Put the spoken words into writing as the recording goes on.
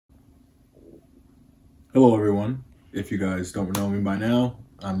Hello everyone. If you guys don't know me by now,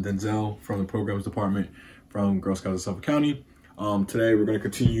 I'm Denzel from the Programs Department from Girl Scouts of Suffolk County. Today we're going to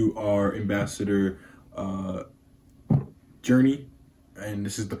continue our ambassador journey, and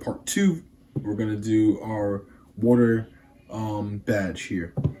this is the part 2. We're going to do our water badge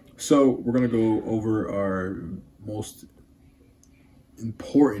here. So we're going to go over our most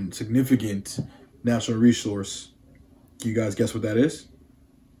important, significant natural resource. Can you guys guess what that is?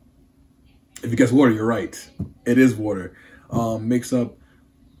 If you guess water, you're right. It is water. Makes up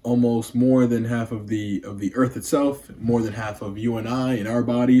almost more than half of the earth itself, more than half of you and I in our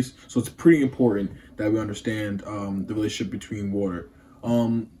bodies. So it's pretty important that we understand the relationship between water.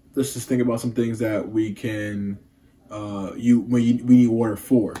 Let's just think about some things that we can we need water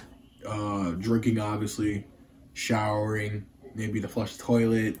for. Drinking, obviously, showering, maybe to flush the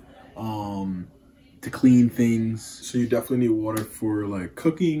toilet, to clean things. So you definitely need water for like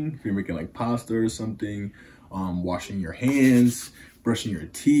cooking, if you're making like pasta or something, washing your hands, brushing your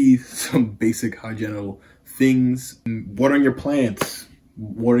teeth, some basic hygienical things. And watering your plants.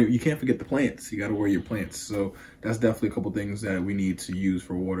 Water, you can't forget the plants. You gotta water your plants. So that's definitely a couple things that we need to use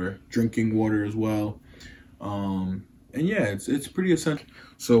for water. Drinking water as well. And yeah, it's pretty essential.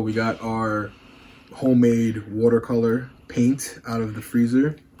 So we got our homemade watercolor paint out of the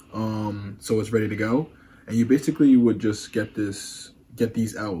freezer. So it's ready to go, and you basically would just get these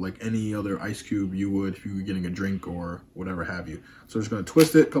out like any other ice cube you would if you were getting a drink or whatever have you. So I'm just going to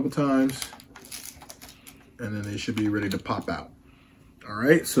twist it a couple times, and then they should be ready to pop out. All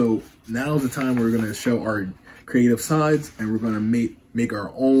right, so now is the time we're going to show our creative sides, and we're going to make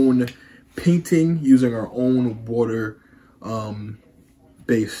our own painting using our own water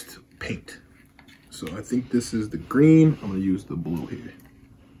based paint. So I think this is the green. I'm going to use the blue here.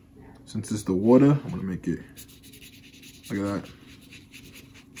 Since it's the water, I'm gonna make it like that.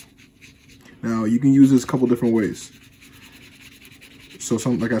 Now you can use this a couple different ways. So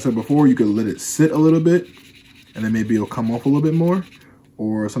like I said before, you could let it sit a little bit and then maybe it'll come off a little bit more.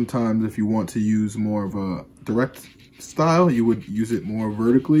 Or sometimes if you want to use more of a direct style, you would use it more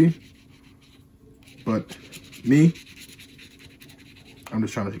vertically. But me, I'm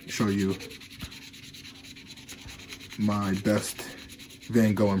just trying to show you my best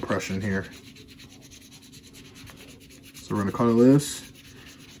Van Gogh impression here. So we're gonna color this.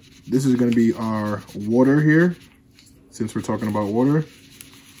 This is gonna be our water here, since we're talking about water.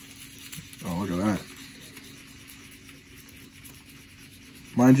 Oh, look at that.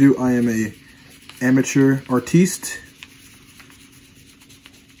 Mind you, I am a amateur artiste,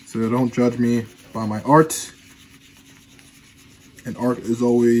 so don't judge me by my art. And art is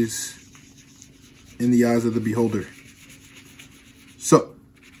always in the eyes of the beholder. So,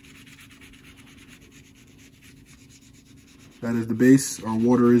 that is the base. Our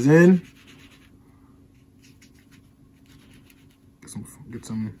water is in. Get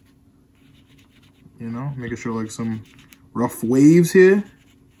some, you know, making sure like some rough waves here.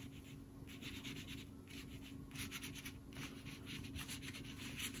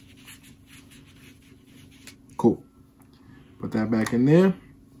 Cool. Put that back in there.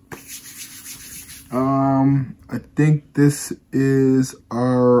 I think this is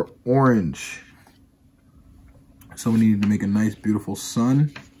our orange. So we need to make a nice, beautiful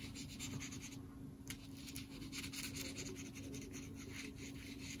sun.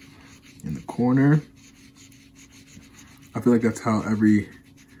 In the corner. I feel like that's how every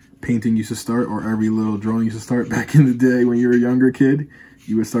painting used to start, or every little drawing used to start back in the day when you were a younger kid.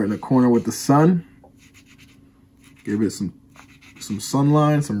 You would start in the corner with the sun. Give it some sun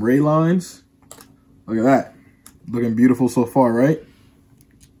lines, some ray lines. Look at that. Looking beautiful so far, right?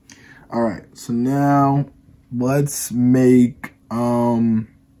 All right, so now let's make,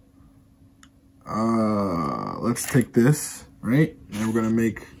 let's take this, right? And we're gonna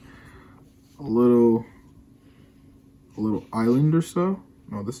make a little island or so.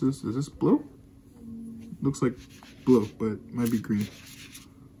 No, is this blue? Looks like blue, but it might be green.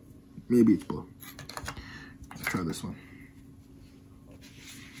 Maybe it's blue. Let's try this one.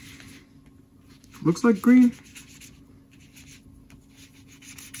 Looks like green.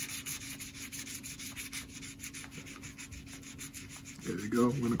 There we go.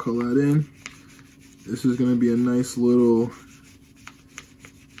 I'm gonna color that in. This is gonna be a nice little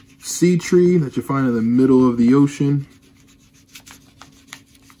sea tree that you find in the middle of the ocean.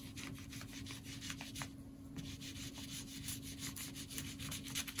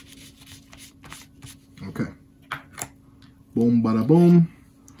 Okay. Boom, bada boom.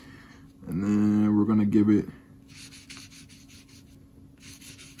 And then we're gonna give it,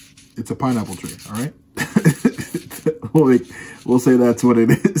 it's a pineapple tree, all right? We'll say that's what it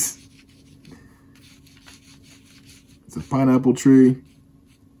is. It's a pineapple tree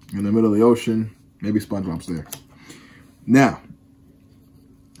in the middle of the ocean. Maybe SpongeBob's there. Now,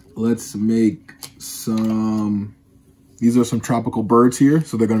 let's make some, these are some tropical birds here,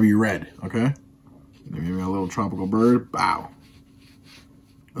 so they're gonna be red, okay? Give me a little tropical bird, bow.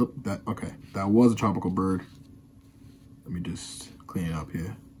 Oh, okay, that was a tropical bird. Let me just clean it up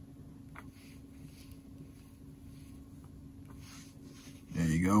here. There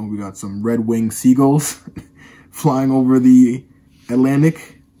you go, we got some red-winged seagulls flying over the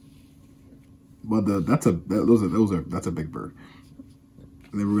Atlantic. But that's a big bird.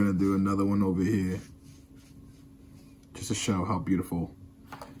 And then we're gonna do another one over here, just to show how beautiful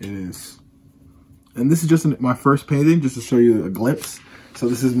it is. And this is just my first painting, just to show you a glimpse. So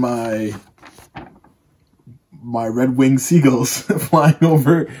this is my red-winged seagulls flying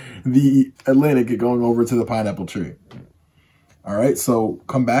over the Atlantic and going over to the pineapple tree. All right, so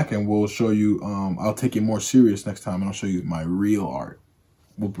come back and we'll show you, I'll take it more serious next time and I'll show you my real art.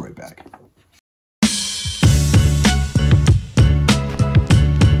 We'll be right back.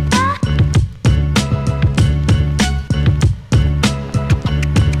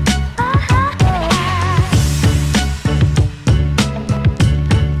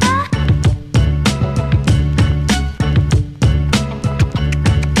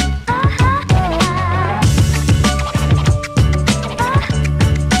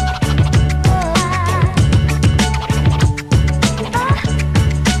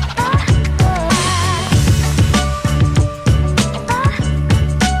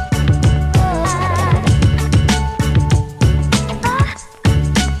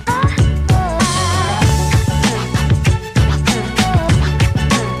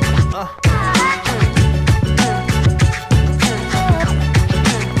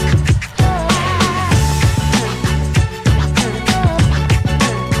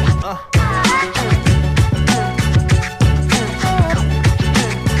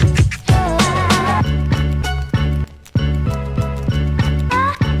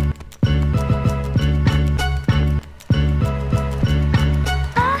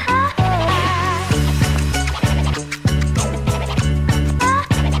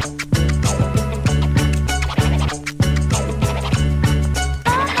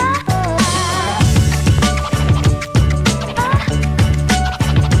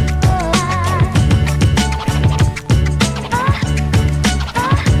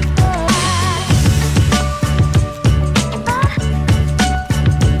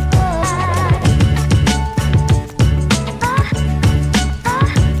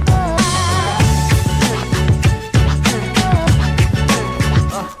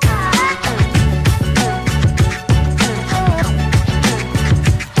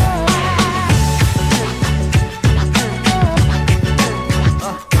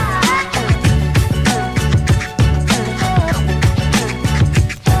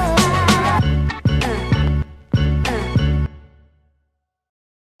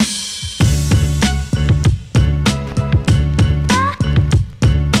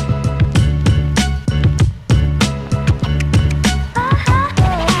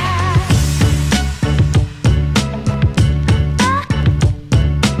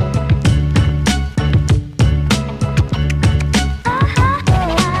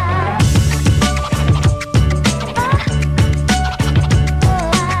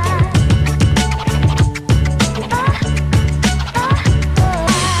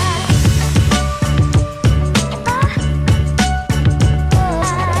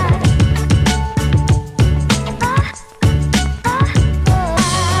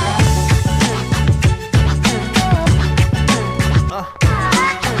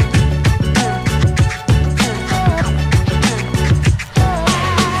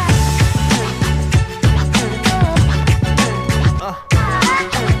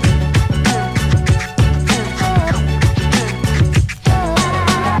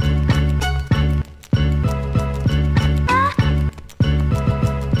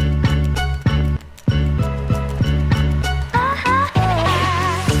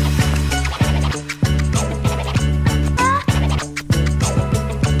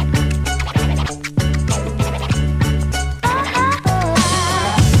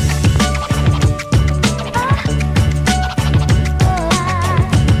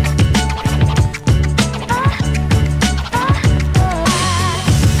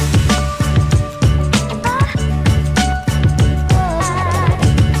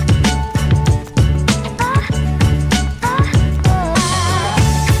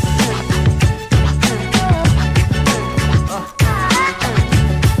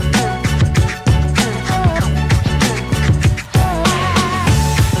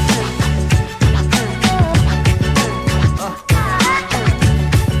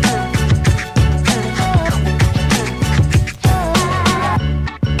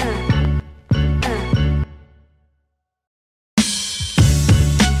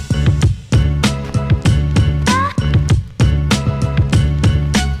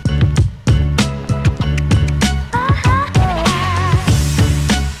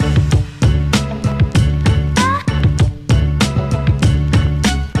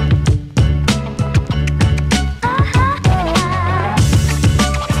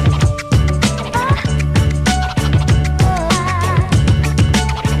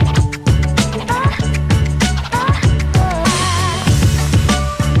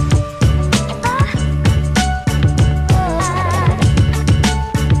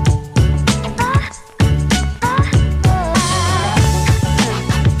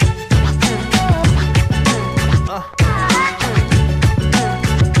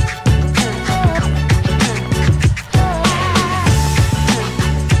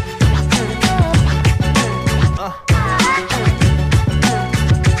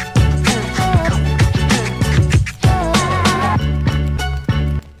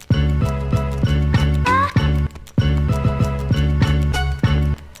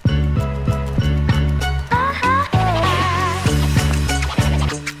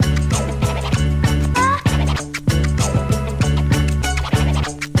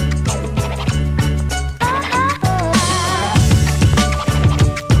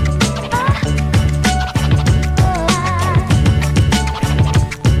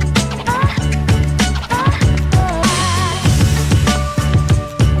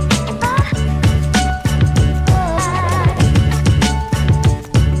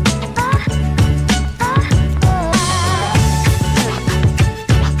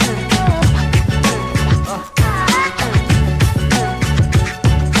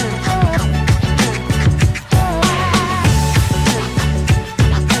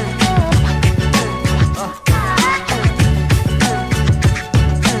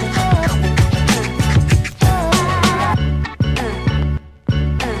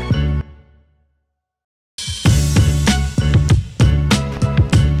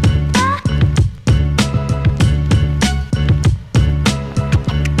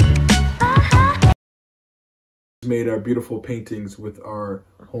 Made our beautiful paintings with our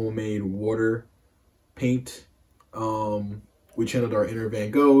homemade water paint. We channeled our inner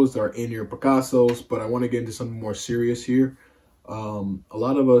Van Goghs, our inner Picassos, but I want to get into something more serious here. A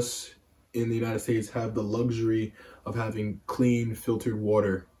lot of us in the United States have the luxury of having clean, filtered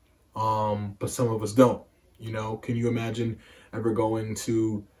water, but some of us don't. You know, can you imagine ever going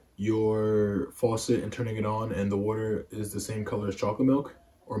to your faucet and turning it on and the water is the same color as chocolate milk,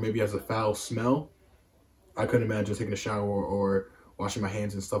 or maybe has a foul smell? I couldn't imagine taking a shower or washing my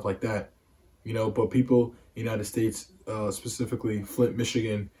hands and stuff like that, you know. But people in the United States, specifically Flint,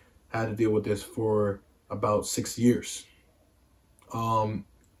 Michigan, had to deal with this for about 6 years. I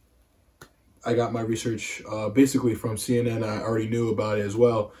got my research basically from CNN. I already knew about it as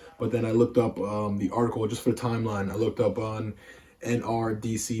well, but then I looked up the article just for the timeline. I looked up on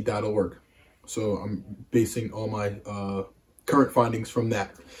nrdc.org. So I'm basing all my current findings from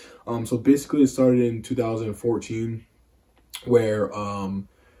that. So basically it started in 2014 where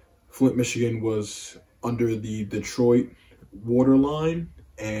Flint, Michigan was under the Detroit water line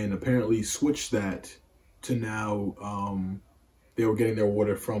and apparently switched that to now they were getting their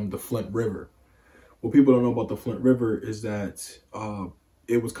water from the Flint River. What people don't know about the Flint River is that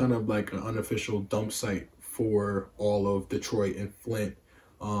it was kind of like an unofficial dump site for all of Detroit and Flint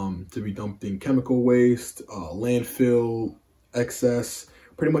to be dumping chemical waste, landfill, excess,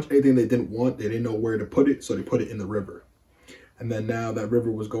 pretty much anything they didn't want. They didn't know where to put it, so they put it in the river. And then now that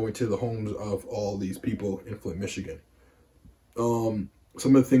river was going to the homes of all these people in Flint, Michigan. Some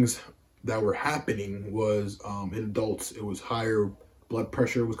of the things that were happening was in adults, it was higher blood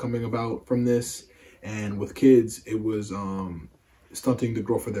pressure was coming about from this. And with kids, it was stunting the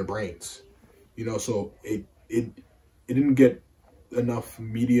growth of their brains. You know, so it didn't get enough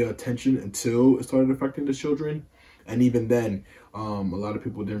media attention until it started affecting the children. And even then, a lot of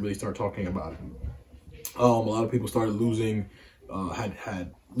people didn't really start talking about it. A lot of people started losing,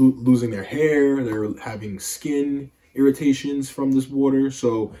 losing their hair. They were having skin irritations from this water.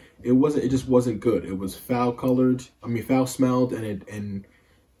 So it just wasn't good. It was foul colored. I mean, foul smelled, and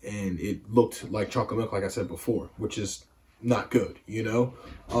it looked like chocolate milk, like I said before, which is not good, you know?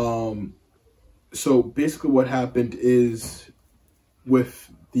 So basically what happened is with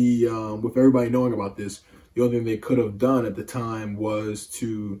everybody knowing about this, the only thing they could have done at the time was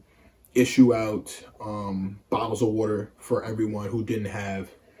to issue out bottles of water for everyone who didn't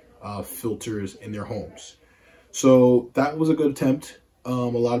have filters in their homes. So that was a good attempt. A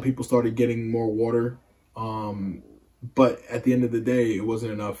lot of people started getting more water, but at the end of the day, it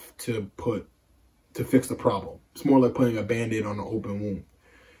wasn't enough to fix the problem. It's more like putting a Band-Aid on an open wound,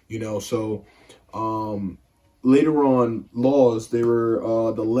 you know. So later on, laws, they were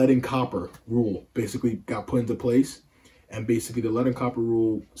the lead and copper rule basically got put into place. And basically the lead and copper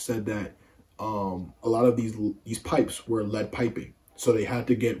rule said that a lot of these pipes were lead piping. So they had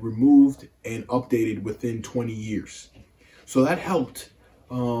to get removed and updated within 20 years. So that helped,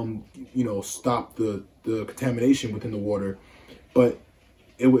 you know, stop the contamination within the water. But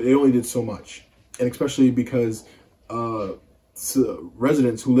it only did so much. And especially because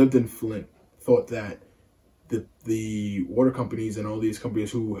residents who lived in Flint thought that the water companies and all these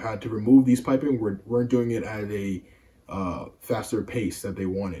companies who had to remove these piping weren't doing it at a faster pace that they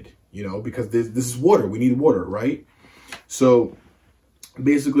wanted, you know, because this is water. We need water, right? So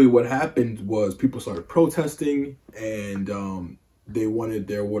basically what happened was people started protesting, and they wanted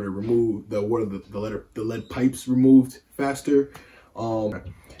their water removed, the lead pipes removed faster. So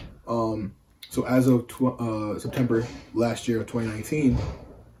as of September last year of 2019,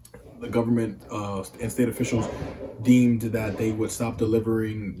 the government and state officials deemed that they would stop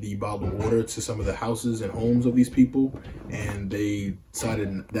delivering the bottled water to some of the houses and homes of these people, and they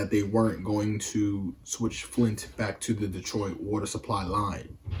decided that they weren't going to switch Flint back to the Detroit water supply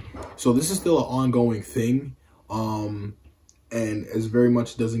line. So this is still an ongoing thing, and as very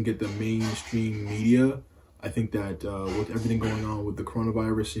much doesn't get the mainstream media. I think that with everything going on with the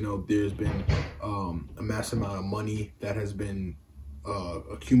coronavirus, you know, there's been a massive amount of money that has been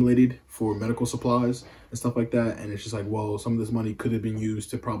accumulated for medical supplies and stuff like that, and it's just like, well, some of this money could have been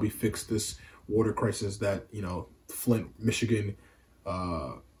used to probably fix this water crisis that, you know, Flint, Michigan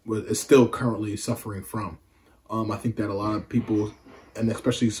is still currently suffering from. I think that a lot of people, and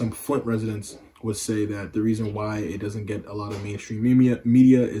especially some Flint residents, would say that the reason why it doesn't get a lot of mainstream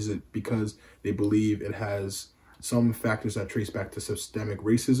media is it because they believe it has some factors that trace back to systemic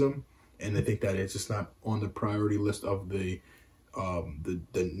racism, and they think that it's just not on the priority list of the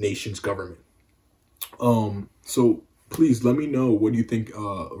nation's government. So please let me know what you think.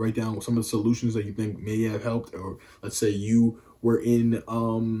 Write down some of the solutions that you think may have helped, or let's say you were in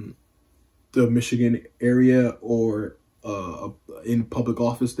the Michigan area or in public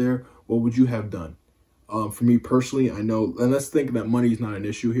office there, what would you have done? For me personally, I know, and let's think that money is not an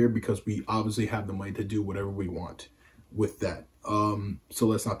issue here because we obviously have the money to do whatever we want with that. So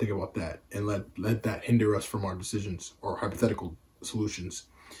let's not think about that and let that hinder us from our decisions or hypothetical solutions.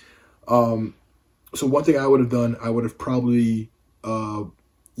 So one thing I would have done, I would have probably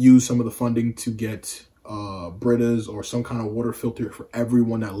used some of the funding to get Britas or some kind of water filter for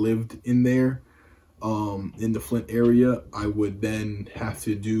everyone that lived in there, in the Flint area. I would then have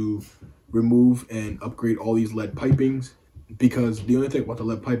to remove and upgrade all these lead pipings, because the only thing about the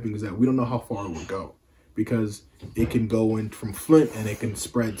lead piping is that we don't know how far it will go, because it can go in from Flint and it can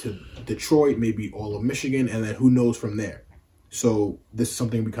spread to Detroit, maybe all of Michigan, and then who knows from there. So this is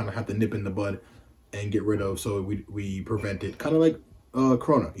something we kind of have to nip in the bud and get rid of, so we prevent it. Kind of like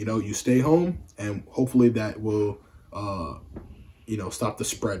Corona, you know, you stay home and hopefully that will, you know, stop the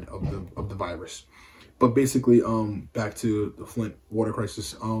spread of the virus. But basically, back to the Flint water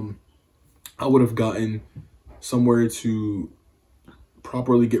crisis, I would have gotten somewhere to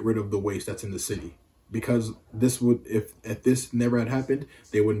properly get rid of the waste that's in the city, because this would, if this never had happened,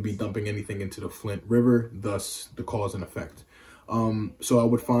 they wouldn't be dumping anything into the Flint River, thus the cause and effect. So I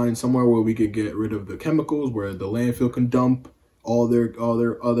would find somewhere where we could get rid of the chemicals, where the landfill can dump all their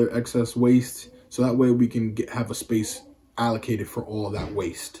other excess waste, so that way we can have a space allocated for all that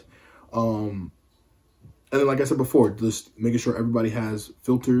waste. And then, like I said before, just making sure everybody has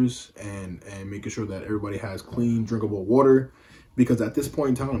filters and making sure that everybody has clean, drinkable water, because at this point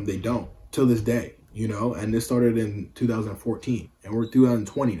in time, they don't, till this day, you know, and this started in 2014 and we're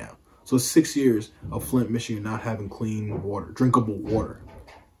 2020 now. So 6 years of Flint, Michigan not having clean water, drinkable water,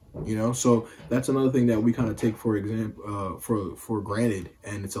 you know. So that's another thing that we kind of take for for granted,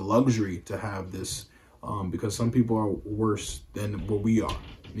 and it's a luxury to have this, because some people are worse than what we are,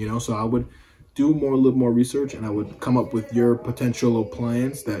 you know. So I would do a little more research, and I would come up with your potential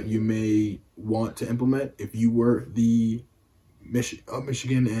plans that you may want to implement if you were the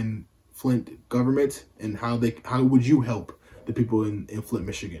Michigan and Flint government, and how would you help the people in Flint,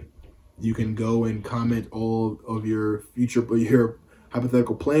 Michigan. You can go and comment all of your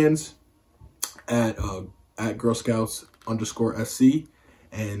hypothetical plans at Girl Scouts _SC,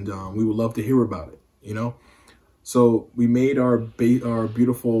 and we would love to hear about it, you know. So we made our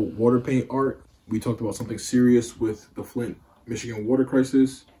beautiful water paint art. We talked about something serious with the Flint, Michigan water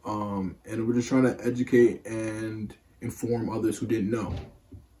crisis, and we're just trying to educate and inform others who didn't know.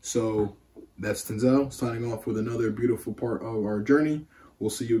 So that's Denzel signing off with another beautiful part of our journey. We'll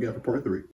see you again for part 3.